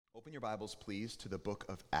Open your Bibles, please, to the book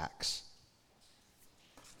of Acts.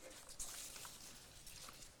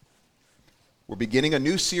 We're beginning a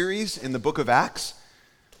new series in the book of Acts.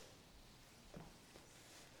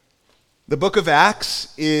 The book of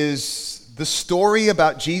Acts is the story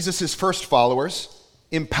about Jesus' first followers,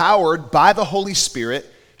 empowered by the Holy Spirit,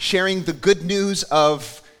 sharing the good news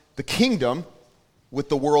of the kingdom with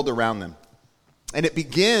the world around them. And it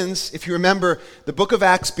begins, if you remember, the book of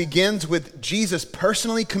Acts begins with Jesus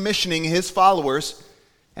personally commissioning his followers,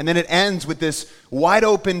 and then it ends with this wide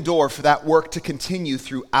open door for that work to continue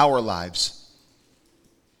through our lives.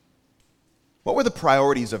 What were the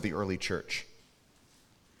priorities of the early church?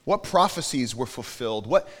 What prophecies were fulfilled?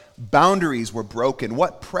 What boundaries were broken?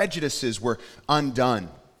 What prejudices were undone?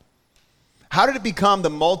 How did it become the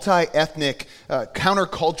multi-ethnic,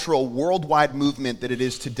 countercultural, worldwide movement that it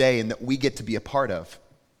is today and that we get to be a part of?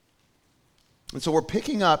 And so we're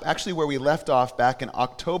picking up actually where we left off back in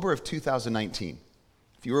October of 2019.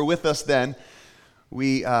 If you were with us then,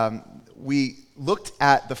 we looked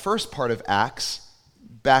at the first part of Acts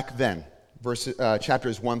back then,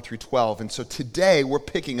 chapters 1 through 12. And so today we're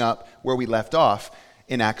picking up where we left off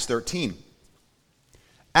in Acts 13.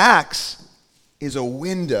 Acts is a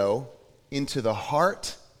window into the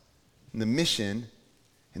heart and the mission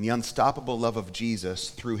and the unstoppable love of Jesus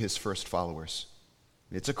through his first followers.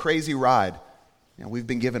 It's a crazy ride. We've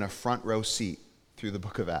been given a front row seat through the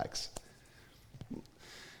book of Acts.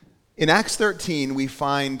 In Acts 13, we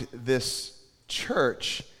find this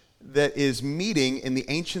church that is meeting in the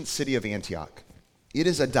ancient city of Antioch. It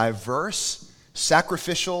is a diverse,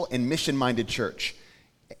 sacrificial, and mission-minded church.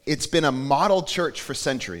 It's been a model church for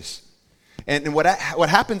centuries. And what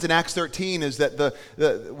happens in Acts 13 is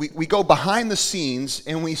that we go behind the scenes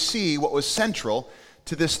and we see what was central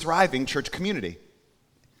to this thriving church community.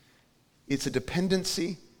 It's a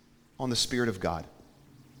dependency on the Spirit of God,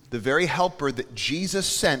 the very helper that Jesus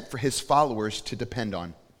sent for his followers to depend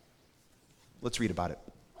on. Let's read about it.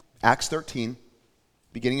 Acts 13,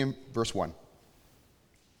 beginning in verse 1.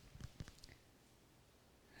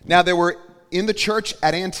 Now there were in the church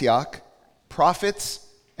at Antioch prophets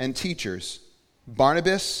and teachers: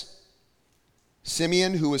 Barnabas,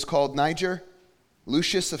 Simeon, who was called Niger,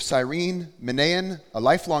 Lucius of Cyrene, Manaen, a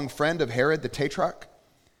lifelong friend of Herod the Tetrarch,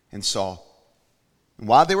 and Saul. And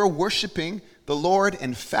while they were worshiping the Lord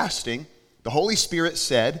and fasting, the Holy Spirit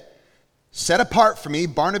said, "Set apart for me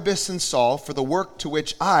Barnabas and Saul for the work to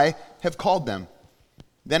which I have called them."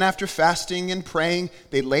 Then after fasting and praying,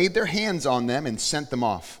 they laid their hands on them and sent them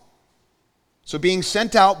off. So being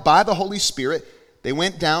sent out by the Holy Spirit, they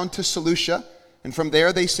went down to Seleucia, and from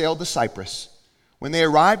there they sailed to Cyprus. When they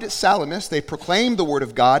arrived at Salamis, they proclaimed the word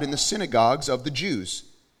of God in the synagogues of the Jews.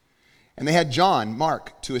 And they had John,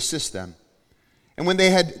 Mark, to assist them. And when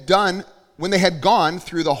they had gone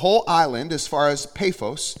through the whole island as far as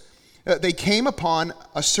Paphos, they came upon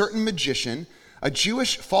a certain magician, a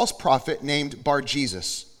Jewish false prophet named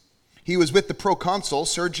Bar-Jesus. He was with the proconsul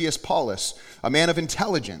Sergius Paulus, a man of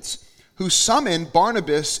intelligence, who summoned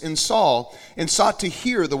Barnabas and Saul and sought to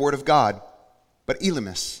hear the word of God. But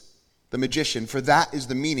Elymas, the magician, for that is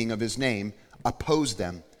the meaning of his name, opposed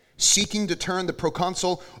them, seeking to turn the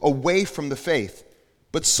proconsul away from the faith.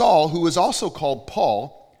 But Saul, who was also called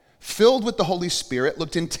Paul, filled with the Holy Spirit,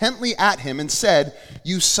 looked intently at him and said,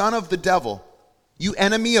 "You son of the devil, you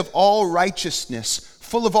enemy of all righteousness,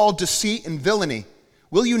 full of all deceit and villainy,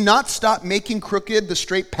 will you not stop making crooked the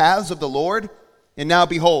straight paths of the Lord? And now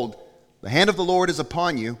behold, the hand of the Lord is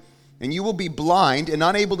upon you, and you will be blind and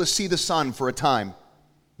unable to see the sun for a time."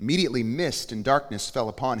 Immediately mist and darkness fell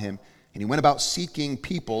upon him, and he went about seeking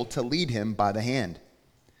people to lead him by the hand.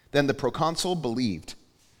 Then the proconsul believed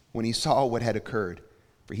when he saw what had occurred,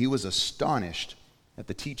 for he was astonished at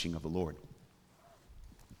the teaching of the Lord.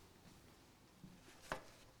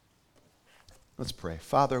 Let's pray.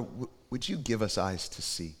 Father, would you give us eyes to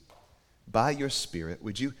see? By your Spirit,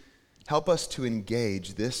 would you help us to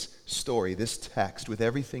engage this story, this text, with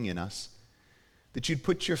everything in us? That you'd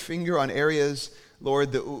put your finger on areas,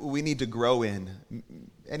 Lord, that we need to grow in.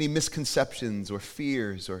 Any misconceptions or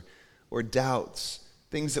fears or doubts,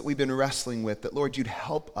 things that we've been wrestling with, that, Lord, you'd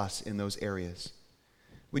help us in those areas.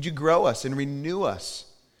 Would you grow us and renew us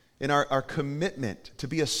in our commitment to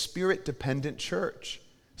be a Spirit-dependent church,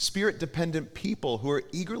 Spirit-dependent people who are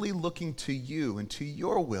eagerly looking to you and to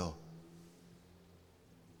your will.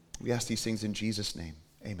 We ask these things in Jesus' name.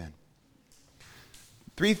 Amen.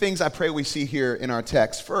 Three things I pray we see here in our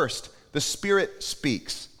text. First, the Spirit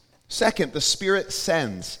speaks. Second, the Spirit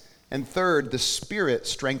sends. And third, the Spirit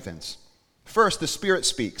strengthens. First, the Spirit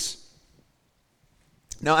speaks.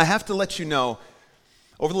 Now, I have to let you know,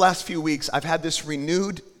 over the last few weeks, I've had this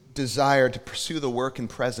renewed desire to pursue the work and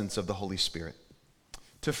presence of the Holy Spirit.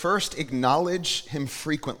 To first acknowledge him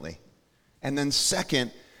frequently, and then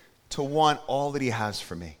second, to want all that he has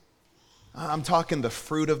for me. I'm talking the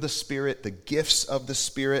fruit of the Spirit, the gifts of the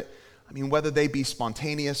Spirit. I mean, whether they be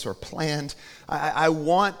spontaneous or planned, I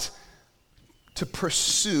want to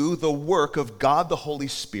pursue the work of God the Holy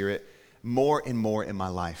Spirit more and more in my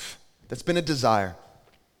life. That's been a desire.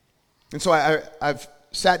 And so I've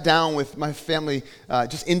sat down with my family,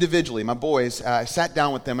 just individually, my boys. I sat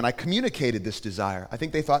down with them and I communicated this desire. I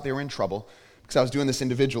think they thought they were in trouble because I was doing this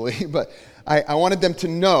individually, but I wanted them to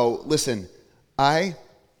know, listen, I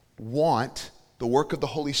want the work of the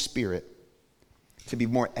Holy Spirit to be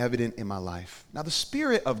more evident in my life. Now, the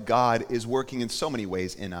Spirit of God is working in so many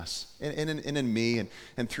ways in us, and in me,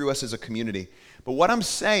 and through us as a community. But what I'm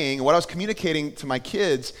saying, what I was communicating to my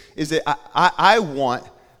kids, is that I want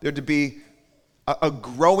there to be a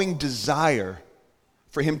growing desire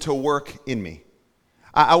for him to work in me.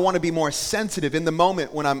 I want to be more sensitive in the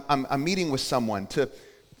moment when I'm meeting with someone, to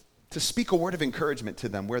speak a word of encouragement to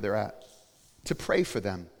them where they're at, to pray for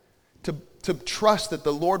them, to trust that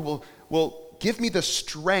the Lord will give me the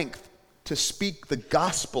strength to speak the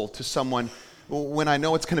gospel to someone when I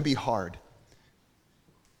know it's going to be hard.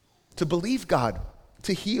 To believe God,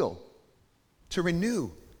 to heal, to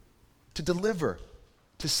renew, to deliver,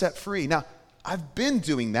 to set free. Now, I've been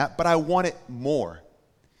doing that, but I want it more.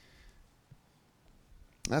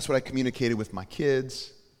 And that's what I communicated with my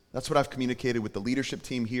kids. That's what I've communicated with the leadership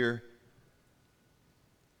team here.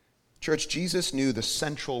 Church, Jesus knew the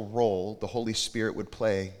central role the Holy Spirit would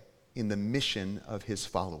play in the mission of his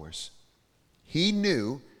followers. He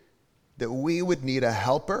knew that we would need a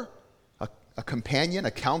helper, a companion,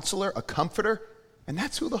 a counselor, a comforter, and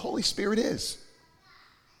that's who the Holy Spirit is.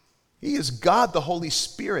 He is God, the Holy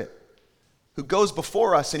Spirit, who goes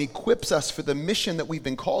before us and equips us for the mission that we've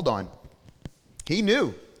been called on. He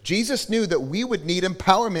knew, Jesus knew that we would need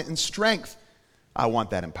empowerment and strength. I want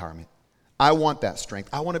that empowerment. I want that strength.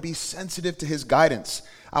 I want to be sensitive to his guidance.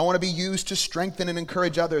 I want to be used to strengthen and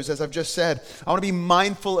encourage others, as I've just said. I want to be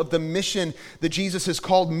mindful of the mission that Jesus has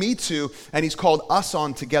called me to, and he's called us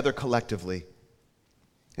on together collectively.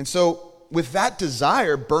 And so, with that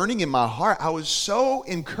desire burning in my heart, I was so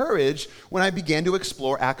encouraged when I began to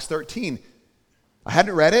explore Acts 13. I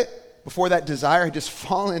hadn't read it before. That desire had just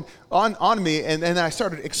fallen on me, and then I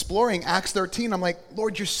started exploring Acts 13. I'm like,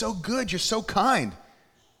 Lord, you're so good, you're so kind.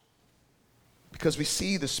 Because we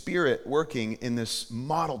see the Spirit working in this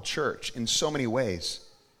model church in so many ways.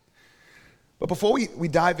 But before we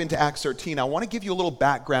dive into Acts 13, I want to give you a little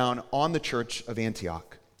background on the church of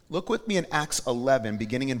Antioch. Look with me in Acts 11,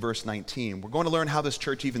 beginning in verse 19. We're going to learn how this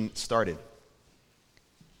church even started.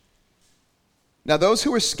 Now those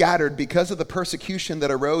who were scattered because of the persecution that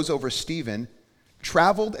arose over Stephen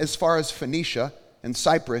traveled as far as Phoenicia and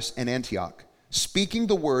Cyprus and Antioch, speaking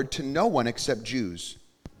the word to no one except Jews.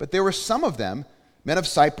 But there were some of them, men of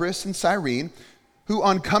Cyprus and Cyrene, who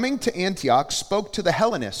on coming to Antioch spoke to the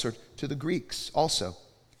Hellenists, or to the Greeks also,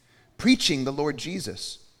 preaching the Lord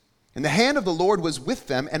Jesus. And the hand of the Lord was with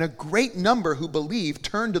them, and a great number who believed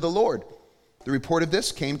turned to the Lord. The report of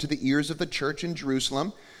this came to the ears of the church in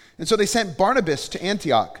Jerusalem, and so they sent Barnabas to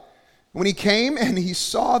Antioch. When he came and he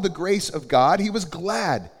saw the grace of God, he was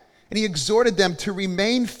glad, and he exhorted them to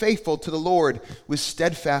remain faithful to the Lord with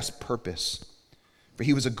steadfast purpose. For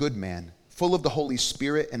he was a good man, full of the Holy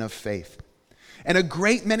Spirit and of faith. And a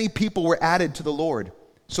great many people were added to the Lord.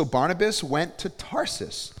 So Barnabas went to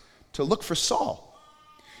Tarsus to look for Saul.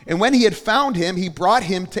 And when he had found him, he brought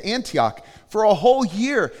him to Antioch. For a whole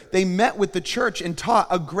year they met with the church and taught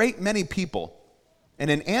a great many people. And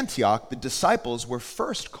in Antioch, the disciples were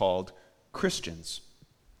first called Christians.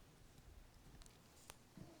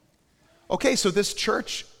 Okay, so this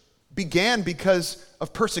church began because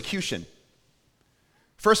of persecution.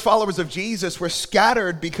 First followers of Jesus were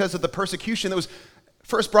scattered because of the persecution that was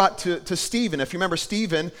first brought to Stephen. If you remember,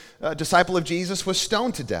 Stephen, a disciple of Jesus, was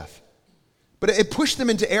stoned to death. But it pushed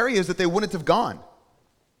them into areas that they wouldn't have gone.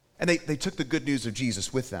 And they took the good news of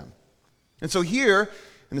Jesus with them. And so here,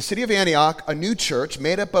 in the city of Antioch, a new church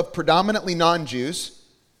made up of predominantly non-Jews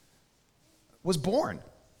was born.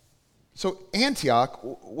 So Antioch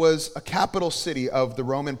was a capital city of the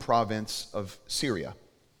Roman province of Syria,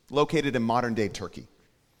 located in modern-day Turkey.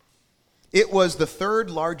 It was the third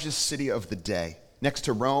largest city of the day, next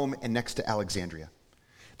to Rome and next to Alexandria.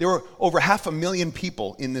 There were over 500,000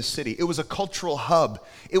 people in this city. It was a cultural hub.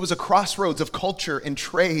 It was a crossroads of culture and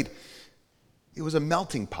trade. It was a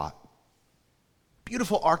melting pot.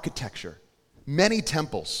 Beautiful architecture, many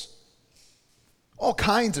temples, all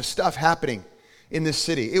kinds of stuff happening. in this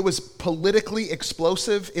city. It was politically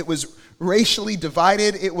explosive. It was racially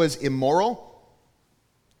divided. It was immoral.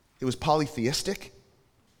 It was polytheistic.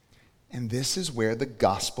 And this is where the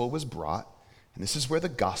gospel was brought, and this is where the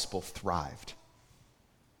gospel thrived,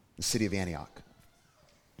 the city of Antioch.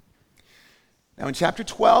 Now, in chapter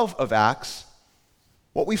 12 of Acts,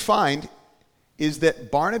 what we find is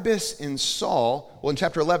that Barnabas and Saul, well, in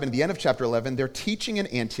chapter 11, at the end of chapter 11, they're teaching in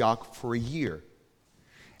Antioch for a year.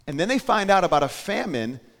 And then they find out about a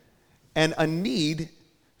famine and a need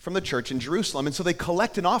from the church in Jerusalem. And so they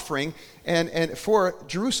collect an offering and for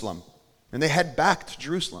Jerusalem. And they head back to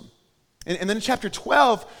Jerusalem. And then in chapter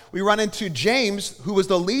 12, we run into James, who was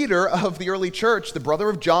the leader of the early church, the brother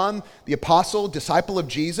of John, the apostle, disciple of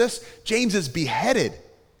Jesus. James is beheaded.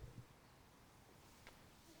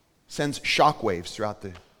 Sends shockwaves throughout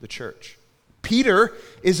the church. Peter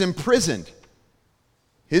is imprisoned.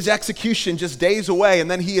 His execution just days away, and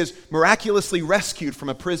then he is miraculously rescued from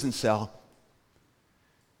a prison cell.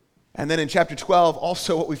 And then in chapter 12,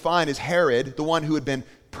 also what we find is Herod, the one who had been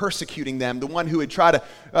persecuting them, the one who had tried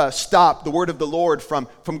to stop the word of the Lord from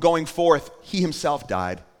going forth, he himself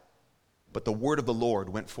died. But the word of the Lord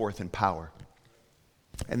went forth in power.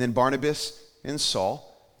 And then Barnabas and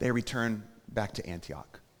Saul, they return back to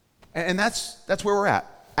Antioch. And that's where we're at.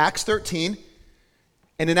 Acts 13.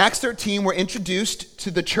 And in Acts 13, we're introduced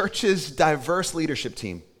to the church's diverse leadership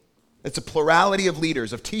team. It's a plurality of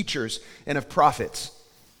leaders, of teachers, and of prophets.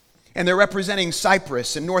 And they're representing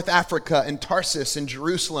Cyprus and North Africa and Tarsus and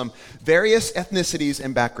Jerusalem, various ethnicities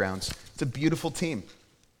and backgrounds. It's a beautiful team.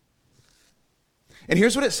 And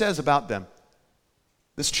here's what it says about them.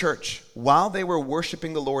 This church, while they were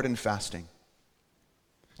worshiping the Lord and fasting.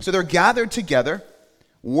 So they're gathered together,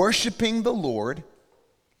 worshiping the Lord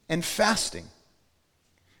and fasting.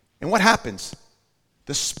 And what happens?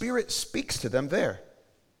 The Spirit speaks to them there.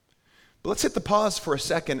 But let's hit the pause for a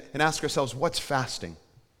second and ask ourselves, what's fasting?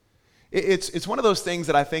 It's one of those things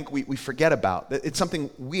that I think we forget about. It's something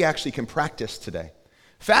we actually can practice today.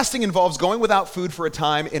 Fasting involves going without food for a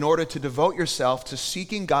time in order to devote yourself to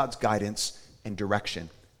seeking God's guidance and direction.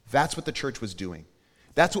 That's what the church was doing.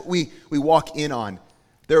 That's what we walk in on.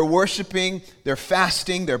 They're worshiping, they're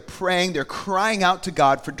fasting, they're praying, they're crying out to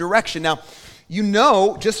God for direction. Now, you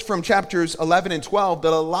know, just from chapters 11 and 12,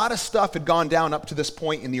 that a lot of stuff had gone down up to this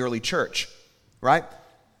point in the early church, right?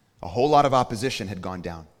 A whole lot of opposition had gone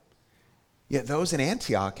down. Yet those in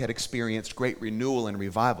Antioch had experienced great renewal and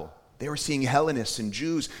revival. They were seeing Hellenists and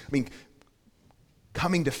Jews,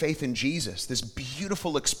 coming to faith in Jesus, this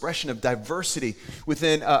beautiful expression of diversity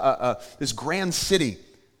within this grand city,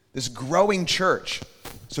 this growing church.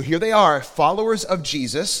 So here they are, followers of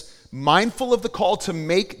Jesus, mindful of the call to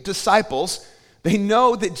make disciples. They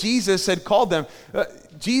know that Jesus had called them.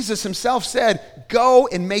 Jesus himself said, "Go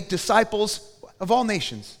and make disciples of all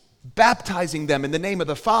nations, baptizing them in the name of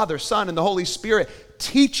the Father, Son, and the Holy Spirit,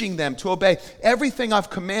 teaching them to obey everything I've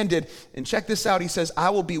commanded." And check this out, he says,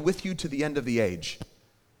 "I will be with you to the end of the age."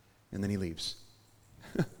 And then he leaves.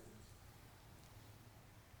 But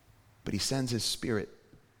he sends his Spirit,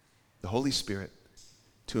 the Holy Spirit,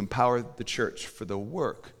 to empower the church for the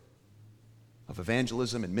work of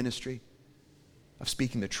evangelism and ministry, of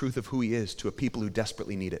speaking the truth of who he is to a people who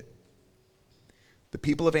desperately need it. The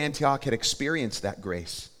people of Antioch had experienced that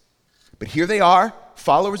grace. But here they are,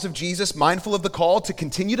 followers of Jesus, mindful of the call to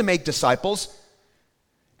continue to make disciples.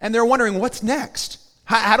 And they're wondering, what's next?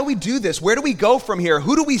 How do we do this? Where do we go from here?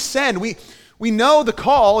 Who do we send? We know the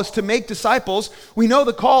call is to make disciples. We know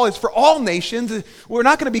the call is for all nations. We're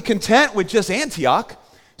not going to be content with just Antioch.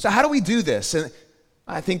 So how do we do this? And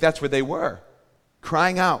I think that's where they were,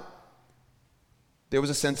 crying out. There was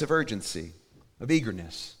a sense of urgency, of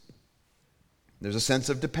eagerness. There's a sense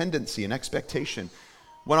of dependency and expectation.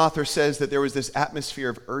 One author says that there was this atmosphere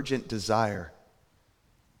of urgent desire.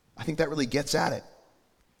 I think that really gets at it.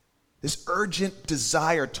 This urgent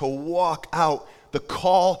desire to walk out the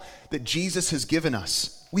call that Jesus has given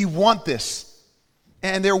us. We want this.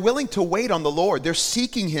 And they're willing to wait on the Lord. They're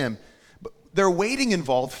seeking him. But their waiting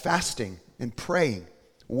involved fasting and praying,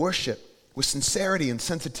 worship with sincerity and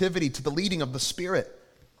sensitivity to the leading of the Spirit.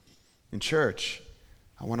 In church,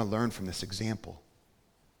 I want to learn from this example.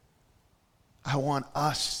 I want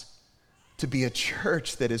us to be a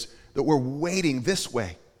church that we're waiting this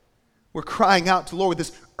way. We're crying out to the Lord with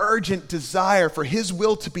this urgent desire for his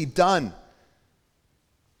will to be done.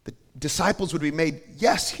 The disciples would be made,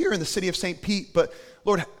 yes, here in the city of St. Pete, but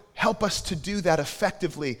Lord, help us to do that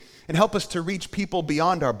effectively and help us to reach people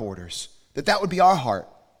beyond our borders. That would be our heart.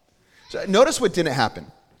 So notice what didn't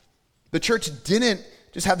happen. The church didn't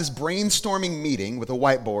just have this brainstorming meeting with a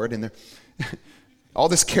whiteboard and All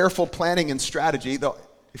this careful planning and strategy, though,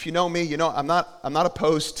 if you know me, you know I'm not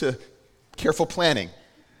opposed to careful planning.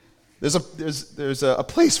 There's a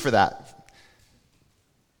place for that.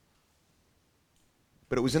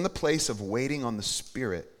 But it was in the place of waiting on the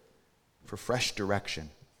Spirit for fresh direction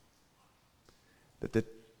that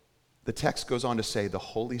the text goes on to say the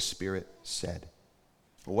Holy Spirit said.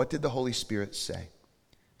 Well, what did the Holy Spirit say?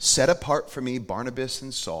 Set apart for me Barnabas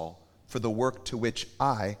and Saul for the work to which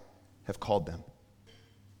I have called them.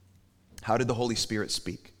 How did the Holy Spirit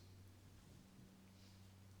speak?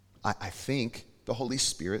 I think the Holy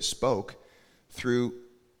Spirit spoke through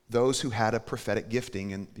those who had a prophetic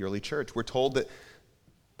gifting in the early church. We're told that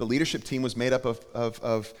the leadership team was made up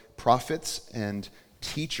of prophets and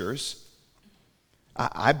teachers.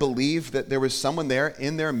 I believe that there was someone there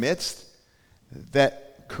in their midst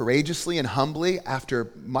that courageously and humbly,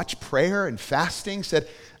 after much prayer and fasting, said,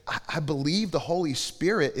 I believe the Holy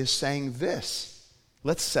Spirit is saying this.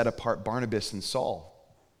 Let's set apart Barnabas and Saul.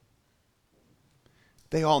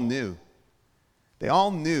 They all knew. They all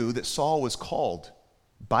knew that Saul was called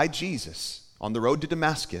by Jesus on the road to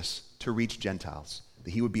Damascus to reach Gentiles,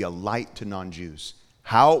 that he would be a light to non-Jews.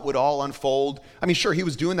 How it would all unfold, I mean, sure, he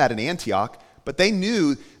was doing that in Antioch, but they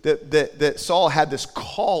knew that Saul had this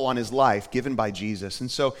call on his life given by Jesus. And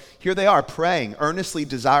so here they are praying, earnestly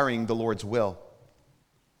desiring the Lord's will.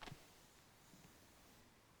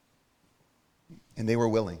 And they were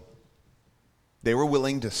willing. They were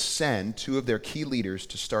willing to send two of their key leaders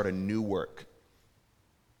to start a new work.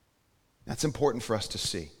 That's important for us to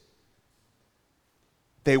see.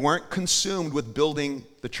 They weren't consumed with building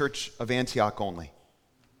the church of Antioch only,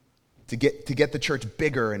 to get the church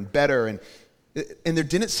bigger and better, and there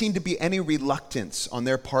didn't seem to be any reluctance on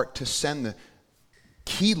their part to send the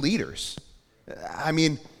key leaders. I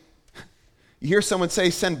mean, you hear someone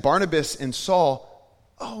say, send Barnabas and Saul.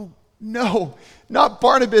 Oh, no, not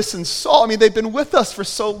Barnabas and Saul. I mean, they've been with us for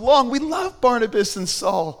so long. We love Barnabas and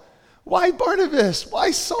Saul. Why Barnabas?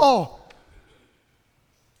 Why Saul?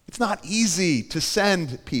 It's not easy to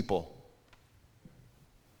send people.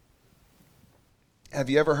 Have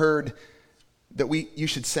you ever heard that you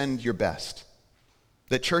should send your best?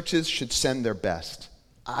 That churches should send their best?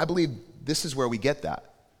 I believe this is where we get that.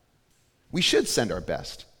 We should send our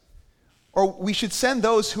best. Or we should send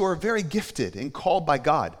those who are very gifted and called by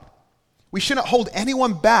God. We shouldn't hold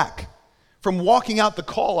anyone back from walking out the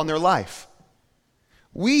call on their life.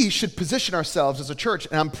 We should position ourselves as a church,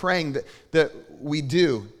 and I'm praying that we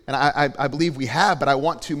do, and I believe we have, but I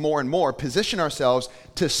want to more and more, position ourselves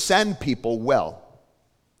to send people well.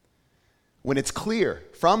 When it's clear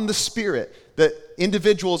from the Spirit that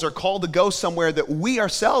individuals are called to go somewhere that we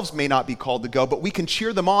ourselves may not be called to go, but we can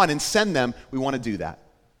cheer them on and send them, we want to do that.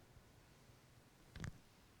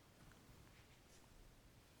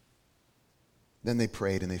 Then they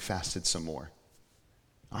prayed and they fasted some more.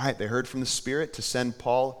 All right, they heard from the Spirit to send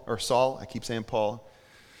Saul. I keep saying Paul.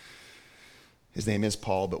 His name is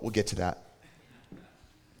Paul, but we'll get to that.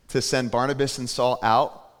 To send Barnabas and Saul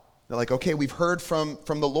out. They're like, okay, we've heard from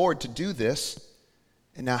the Lord to do this,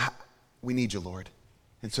 and now we need you, Lord.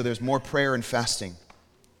 And so there's more prayer and fasting.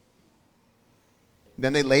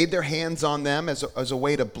 Then they laid their hands on them as a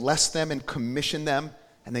way to bless them and commission them,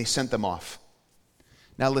 and they sent them off.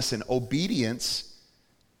 Now listen, obedience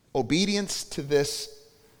to this,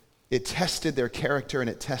 it tested their character and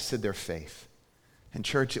it tested their faith. And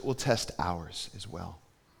church, it will test ours as well.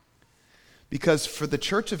 Because for the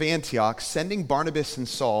church of Antioch, sending Barnabas and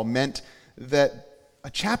Saul meant that a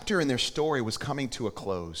chapter in their story was coming to a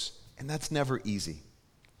close. And that's never easy.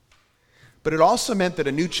 But it also meant that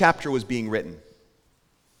a new chapter was being written.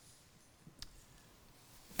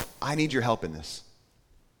 I need your help in this.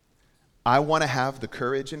 I want to have the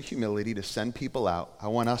courage and humility to send people out. I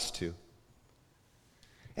want us to.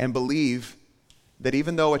 And believe that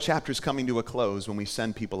even though a chapter is coming to a close, when we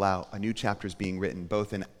send people out, a new chapter is being written,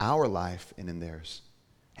 both in our life and in theirs.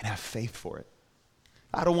 And have faith for it.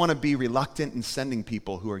 I don't want to be reluctant in sending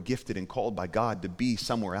people who are gifted and called by God to be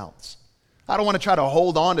somewhere else. I don't want to try to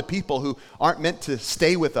hold on to people who aren't meant to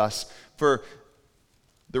stay with us for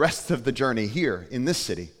the rest of the journey here in this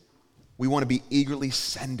city. We want to be eagerly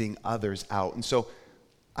sending others out. And so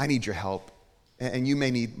I need your help, and you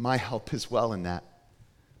may need my help as well in that.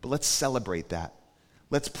 But let's celebrate that.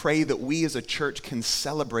 Let's pray that we as a church can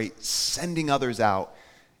celebrate sending others out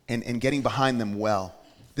and getting behind them well.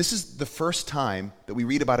 This is the first time that we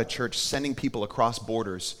read about a church sending people across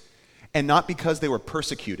borders, and not because they were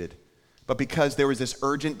persecuted, but because there was this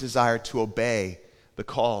urgent desire to obey the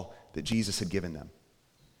call that Jesus had given them.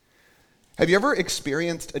 Have you ever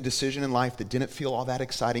experienced a decision in life that didn't feel all that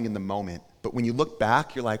exciting in the moment, but when you look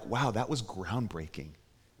back, you're like, wow, that was groundbreaking.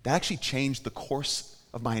 That actually changed the course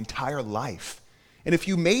of my entire life. And if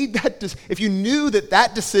you knew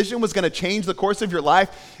that decision was going to change the course of your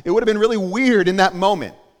life, it would have been really weird in that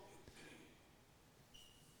moment.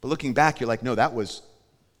 But looking back, you're like, no, that was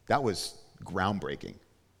groundbreaking.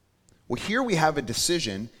 Well, here we have a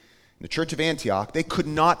decision in the Church of Antioch. They could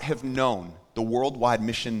not have known the worldwide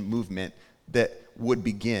mission movement that would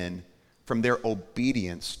begin from their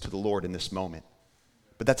obedience to the Lord in this moment.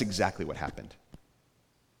 But that's exactly what happened.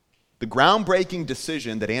 The groundbreaking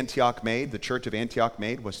decision that Antioch made, the Church of Antioch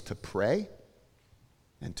made, was to pray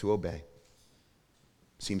and to obey.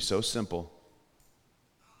 Seems so simple,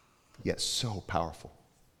 yet so powerful.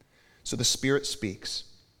 So the Spirit speaks.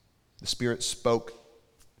 The Spirit spoke.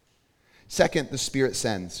 Second, the Spirit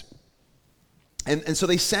sends. And so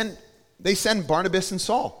they send Barnabas and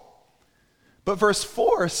Saul. But verse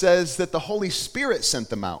 4 says that the Holy Spirit sent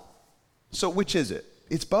them out. So which is it?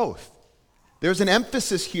 It's both. There's an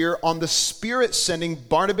emphasis here on the Spirit sending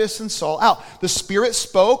Barnabas and Saul out. The Spirit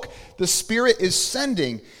spoke. The Spirit is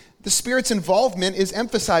sending. The Spirit's involvement is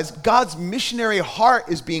emphasized. God's missionary heart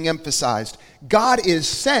is being emphasized. God is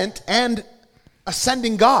sent and a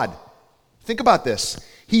sending God. Think about this.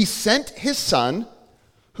 He sent his Son,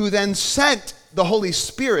 who then sent the Holy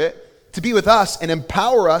Spirit to be with us and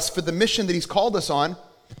empower us for the mission that he's called us on,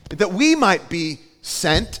 that we might be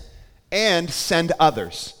sent and send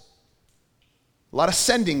others. A lot of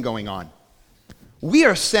sending going on. We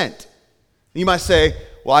are sent. You might say,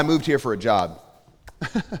 well, I moved here for a job.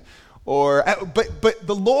 But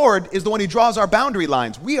the Lord is the one who draws our boundary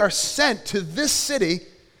lines. We are sent to this city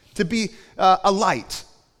to be a light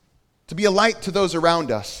to those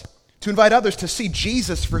around us, to invite others to see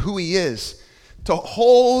Jesus for who he is, to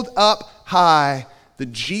hold up high the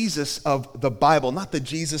Jesus of the Bible, not the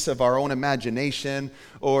Jesus of our own imagination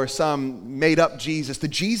or some made-up Jesus, the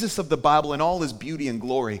Jesus of the Bible in all his beauty and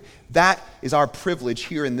glory. That is our privilege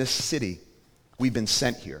here in this city. We've been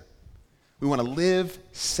sent here. We want to live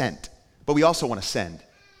sent, but we also want to send.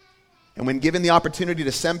 And when given the opportunity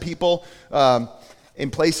to send people in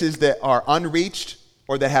places that are unreached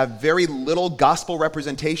or that have very little gospel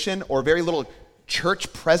representation or very little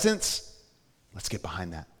church presence, let's get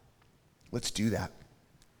behind that. Let's do that.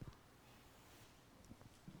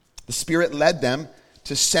 The Spirit led them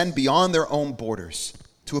to send beyond their own borders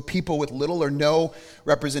to a people with little or no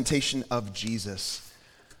representation of Jesus.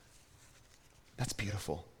 That's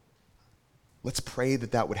beautiful. Let's pray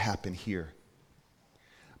that that would happen here.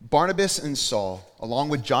 Barnabas and Saul, along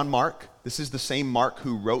with John Mark, this is the same Mark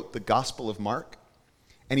who wrote the Gospel of Mark,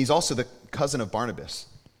 and he's also the cousin of Barnabas.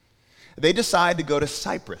 They decide to go to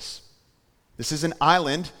Cyprus. This is an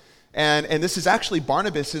island, and this is actually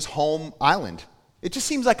Barnabas' home island. It just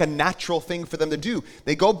seems like a natural thing for them to do.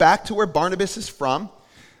 They go back to where Barnabas is from,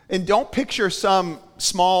 and don't picture some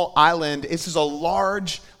small island. This is a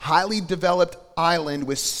large, highly developed island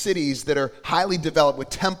with cities that are highly developed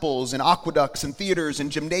with temples and aqueducts and theaters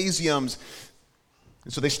and gymnasiums.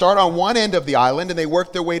 And so they start on one end of the island and they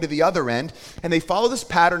work their way to the other end, and they follow this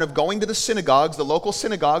pattern of going to the synagogues, the local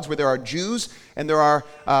synagogues where there are Jews and there are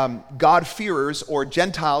God-fearers or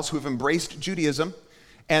Gentiles who have embraced Judaism,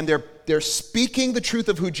 and they're speaking the truth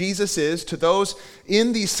of who Jesus is to those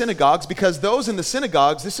in these synagogues, because those in the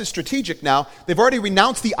synagogues, this is strategic now, they've already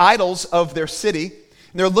renounced the idols of their city,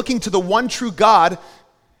 and they're looking to the one true God.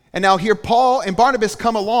 And now here Paul and Barnabas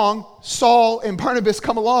come along, Saul and Barnabas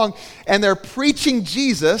come along, and they're preaching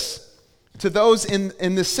Jesus to those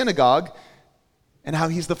in this synagogue and how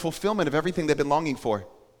he's the fulfillment of everything they've been longing for.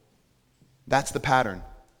 That's the pattern.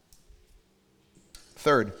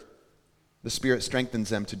 Third, the Spirit strengthens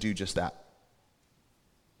them to do just that.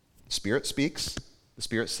 The Spirit speaks, the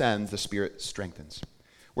Spirit sends, the Spirit strengthens.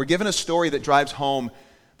 We're given a story that drives home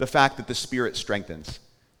the fact that the Spirit strengthens.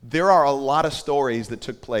 There are a lot of stories that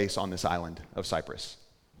took place on this island of Cyprus.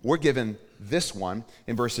 We're given this one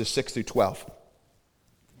in verses 6 through 12.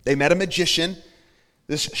 They met a magician,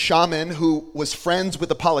 this shaman who was friends with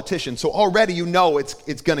a politician. So already you know it's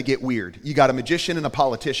going to get weird. You got a magician and a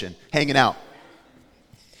politician hanging out.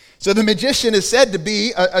 So the magician is said to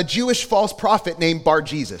be a Jewish false prophet named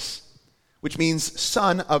Bar-Jesus, which means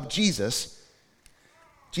son of Jesus.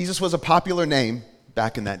 Jesus was a popular name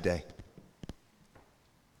back in that day.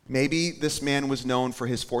 Maybe this man was known for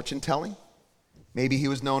his fortune telling. Maybe he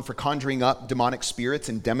was known for conjuring up demonic spirits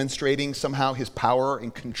and demonstrating somehow his power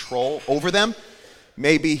and control over them.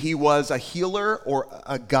 Maybe he was a healer or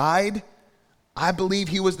a guide. I believe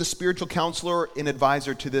he was the spiritual counselor and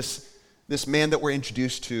advisor to this man that we're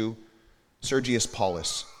introduced to, Sergius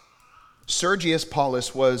Paulus. Sergius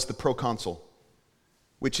Paulus was the proconsul,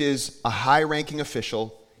 which is a high-ranking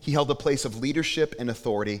official. He held a place of leadership and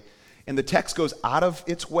authority. And the text goes out of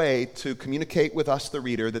its way to communicate with us, the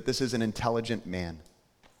reader, that this is an intelligent man.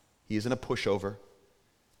 He isn't a pushover.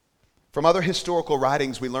 From other historical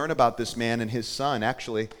writings, we learn about this man and his son,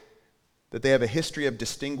 actually, that they have a history of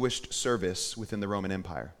distinguished service within the Roman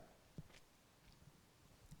Empire.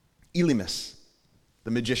 Elymas,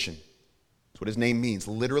 the magician. That's what his name means.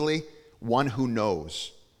 Literally, one who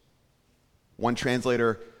knows. One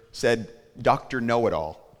translator said, Dr.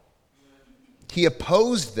 Know-It-All. He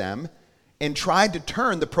opposed them and tried to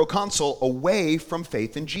turn the proconsul away from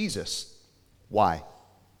faith in Jesus. Why?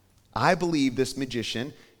 I believe this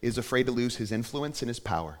magician is afraid to lose his influence and his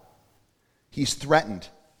power. He's threatened,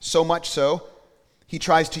 so much so, he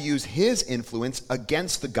tries to use his influence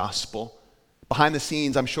against the gospel. Behind the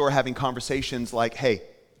scenes, I'm sure, having conversations like, hey,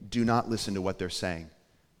 do not listen to what they're saying.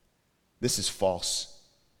 This is false.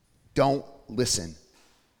 Don't listen.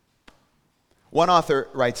 One author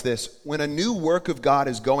writes this: when a new work of God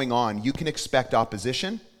is going on, you can expect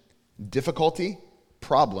opposition, difficulty,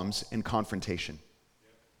 problems, and confrontation.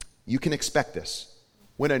 You can expect this.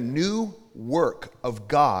 When a new work of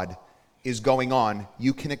God is going on,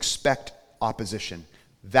 you can expect opposition.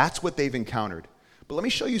 That's what they've encountered. But let me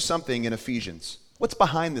show you something in Ephesians. What's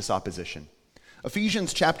behind this opposition?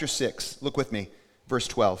 Ephesians chapter 6, look with me, verse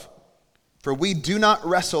 12. For we do not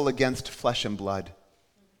wrestle against flesh and blood,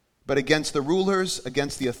 but against the rulers,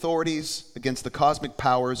 against the authorities, against the cosmic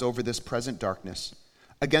powers over this present darkness,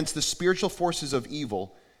 against the spiritual forces of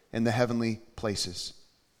evil in the heavenly places.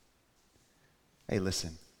 Hey,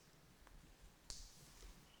 listen.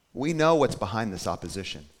 We know what's behind this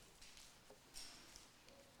opposition.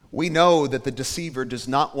 We know that the deceiver does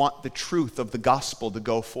not want the truth of the gospel to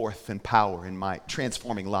go forth in power and might,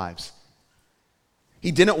 transforming lives.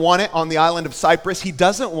 He didn't want it on the island of Cyprus. He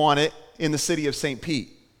doesn't want it in the city of St.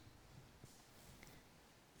 Pete.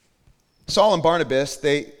 Saul and Barnabas,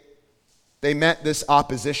 they met this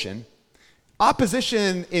opposition.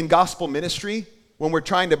 Opposition in gospel ministry, when we're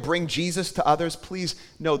trying to bring Jesus to others, please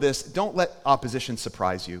know this: don't let opposition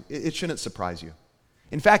surprise you. It shouldn't surprise you.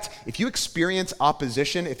 In fact, if you experience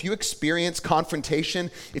opposition, if you experience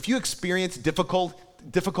confrontation, if you experience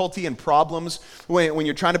difficulty and problems when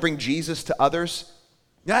you're trying to bring Jesus to others,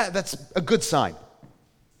 that's a good sign.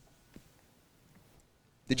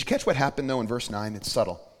 Did you catch what happened, though, in verse 9? It's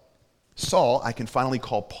subtle. Saul, I can finally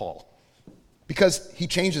call Paul, because he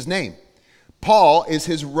changed his name. Paul is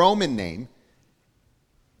his Roman name,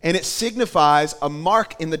 and it signifies a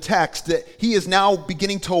mark in the text that he is now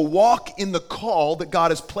beginning to walk in the call that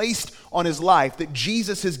God has placed on his life, that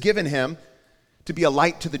Jesus has given him to be a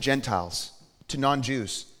light to the Gentiles, to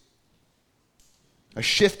non-Jews. A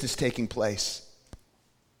shift is taking place.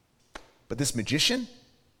 But this magician,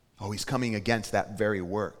 he's coming against that very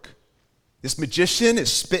work. This magician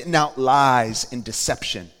is spitting out lies and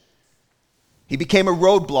deception. He became a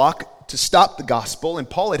roadblock to stop the gospel, and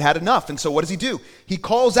Paul had had enough. And so what does he do? He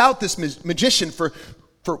calls out this magician for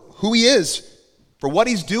who he is, for what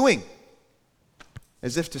he's doing,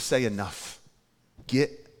 as if to say, enough.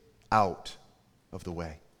 Get out of the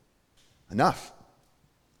way. Enough.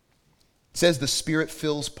 It says the Spirit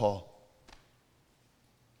fills Paul.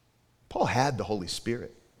 Paul had the Holy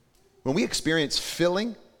Spirit. When we experience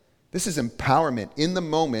filling, this is empowerment in the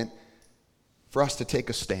moment for us to take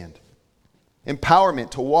a stand.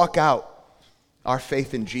 Empowerment to walk out our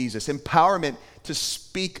faith in Jesus. Empowerment to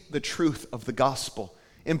speak the truth of the gospel.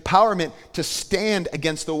 Empowerment to stand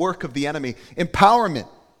against the work of the enemy. Empowerment,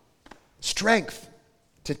 strength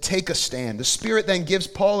to take a stand. The Spirit then gives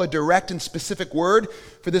Paul a direct and specific word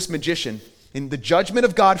for this magician. And the judgment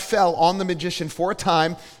of God fell on the magician for a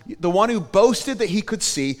time. The one who boasted that he could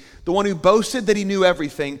see, the one who boasted that he knew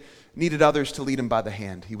everything, needed others to lead him by the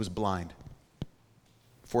hand. He was blind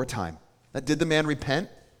for a time. Now, did the man repent?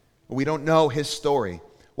 We don't know his story.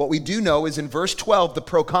 What we do know is in verse 12, the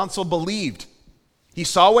proconsul believed. He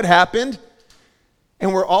saw what happened,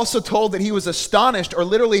 and we're also told that he was astonished, or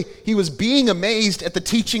literally, he was being amazed at the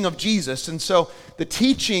teaching of Jesus. And so the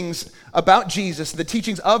teachings about Jesus, the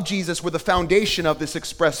teachings of Jesus were the foundation of this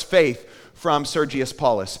expressed faith from Sergius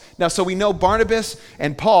Paulus. Now, so we know Barnabas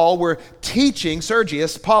and Paul were teaching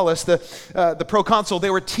Sergius Paulus, the proconsul, they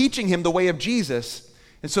were teaching him the way of Jesus.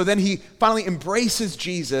 And so then he finally embraces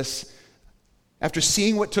Jesus after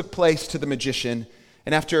seeing what took place to the magician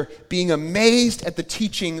and after being amazed at the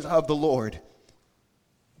teachings of the Lord.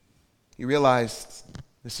 He realized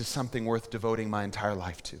this is something worth devoting my entire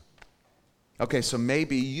life to. Okay, so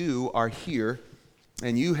maybe you are here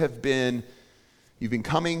and you've been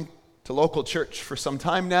coming to local church for some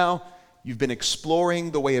time now. You've been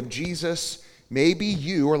exploring the way of Jesus. Maybe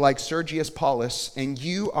you are like Sergius Paulus, and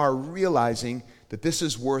you are realizing that this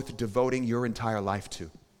is worth devoting your entire life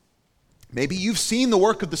to. Maybe you've seen the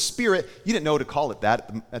work of the Spirit. You didn't know to call it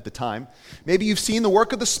that at the time. Maybe you've seen the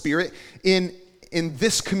work of the Spirit in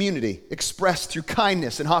this community expressed through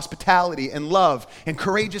kindness and hospitality and love and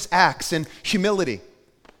courageous acts and humility.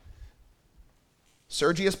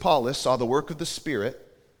 Sergius Paulus saw the work of the Spirit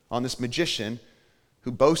on this magician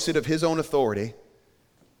who boasted of his own authority,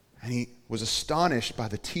 and he was astonished by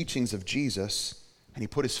the teachings of Jesus, and he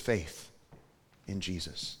put his faith in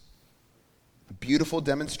Jesus. A beautiful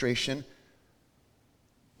demonstration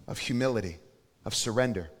of humility, of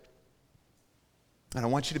surrender. And I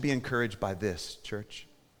want you to be encouraged by this, church.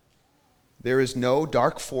 There is no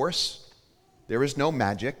dark force, there is no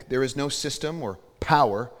magic, there is no system or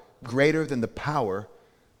power greater than the power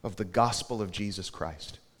of the gospel of Jesus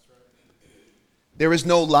Christ. There is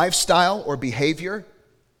no lifestyle or behavior,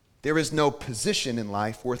 there is no position in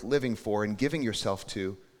life worth living for and giving yourself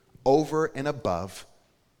to over and above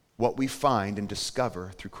what we find and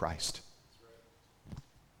discover through Christ.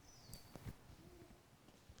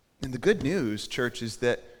 And the good news, church, is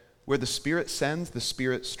that where the Spirit sends, the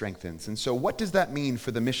Spirit strengthens. And so what does that mean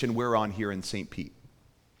for the mission we're on here in St. Pete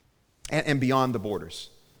and beyond the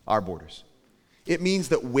borders, our borders? It means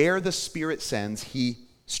that where the Spirit sends, He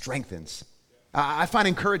strengthens. I find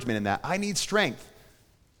encouragement in that. I need strength.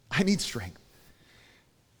 I need strength.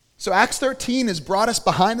 So Acts 13 has brought us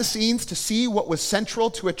behind the scenes to see what was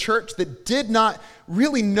central to a church that did not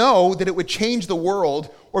really know that it would change the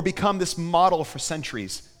world or become this model for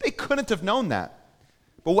centuries. They couldn't have known that.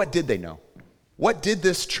 But what did they know? What did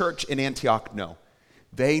this church in Antioch know?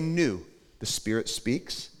 They knew the Spirit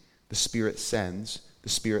speaks, the Spirit sends, the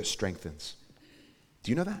Spirit strengthens.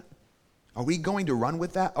 Do you know that? Are we going to run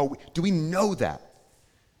with that? Do we know that?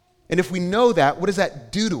 And if we know that, what does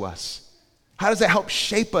that do to us? How does that help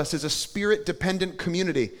shape us as a Spirit-dependent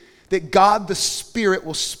community? That God the Spirit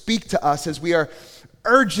will speak to us as we are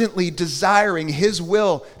urgently desiring His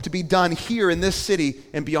will to be done here in this city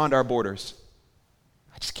and beyond our borders.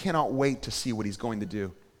 I just cannot wait to see what He's going to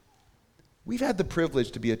do. We've had the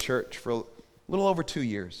privilege to be a church for a little over 2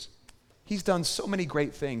 years. He's done so many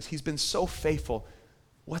great things. He's been so faithful.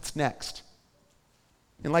 What's next?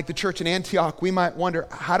 And like the church in Antioch, we might wonder,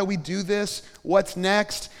 how do we do this? What's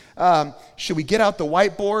next? Should we get out the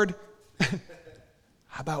whiteboard?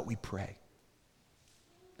 How about we pray?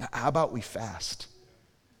 How about we fast?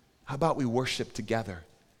 How about we worship together?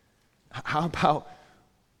 How about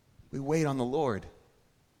we wait on the Lord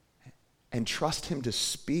and trust Him to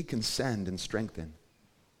speak and send and strengthen?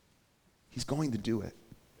 He's going to do it.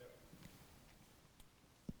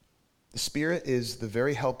 The Spirit is the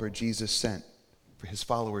very helper Jesus sent for His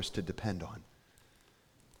followers to depend on.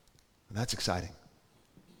 And that's exciting.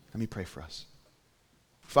 Let me pray for us.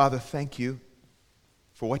 Father, thank You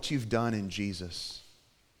for what You've done in Jesus.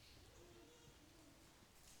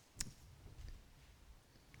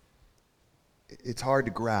 It's hard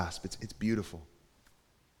to grasp. It's beautiful.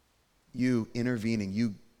 You intervening,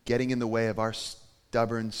 You getting in the way of our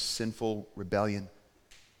stubborn, sinful rebellion.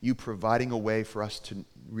 You providing a way for us to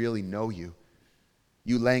really know You.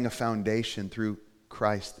 You laying a foundation through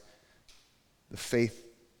Christ, the faith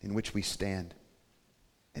in which we stand.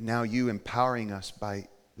 And now You empowering us by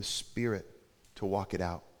the Spirit to walk it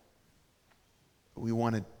out. We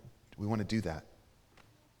want to do that.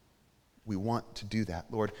 We want to do that,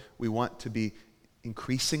 Lord. We want to be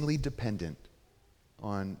increasingly dependent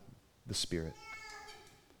on the Spirit.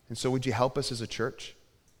 And so would You help us as a church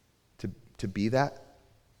to be that?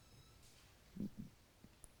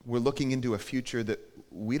 We're looking into a future that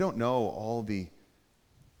we don't know all the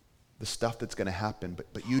stuff that's going to happen,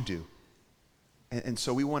 but You do. And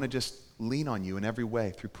so we want to just lean on You in every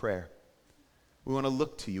way through prayer. We want to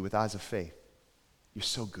look to You with eyes of faith. You're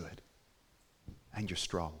so good, and You're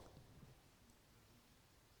strong.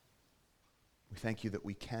 We thank You that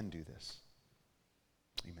we can do this.